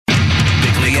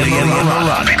and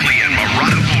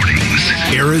Marotta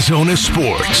mornings. Arizona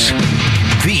sports.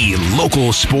 The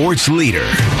local sports leader.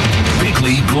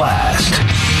 Bickley Blast.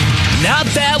 Not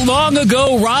that long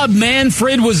ago, Rob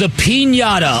Manfred was a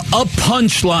piñata, a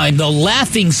punchline, the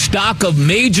laughing stock of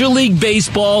Major League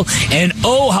Baseball, and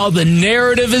oh, how the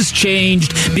narrative has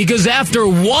changed, because after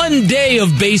one day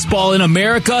of baseball in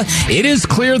America, it is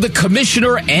clear the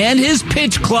commissioner and his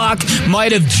pitch clock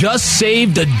might have just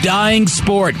saved a dying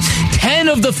sport. 10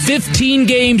 of the 15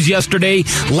 games yesterday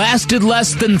lasted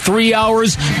less than 3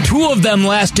 hours. 2 of them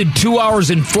lasted 2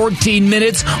 hours and 14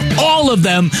 minutes. All of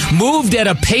them moved at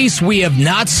a pace we have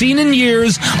not seen in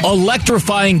years,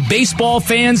 electrifying baseball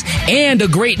fans and a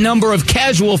great number of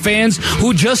casual fans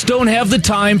who just don't have the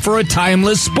time for a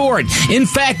timeless sport. In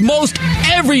fact, most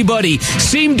everybody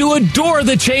seemed to adore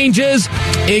the changes,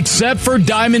 except for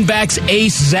Diamondbacks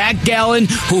ace Zach Gallen,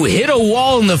 who hit a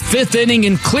wall in the 5th inning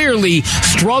and clearly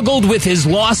struggled with his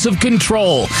loss of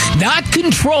control. Not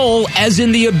control as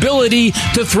in the ability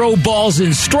to throw balls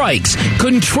and strikes.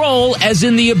 Control as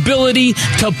in the ability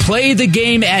to play the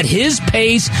game at his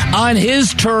pace, on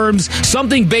his terms,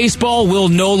 something baseball will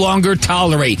no longer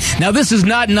tolerate. Now, this is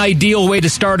not an ideal way to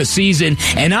start a season,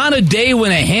 and on a day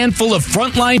when a handful of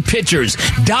frontline pitchers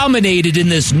dominated in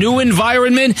this new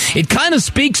environment, it kind of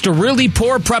speaks to really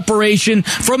poor preparation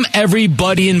from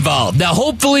everybody involved. Now,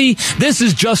 hopefully, this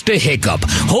is just a hiccup.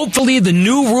 Hopefully, the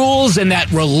new rules and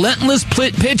that relentless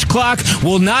pitch clock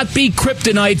will not be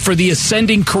kryptonite for the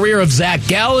ascending career of Zach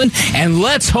Gallen, and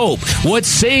let's hope what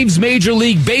saves Major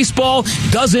League Baseball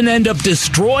doesn't end up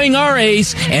destroying our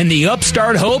ace and the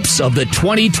upstart hopes of the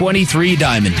 2023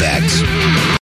 Diamondbacks.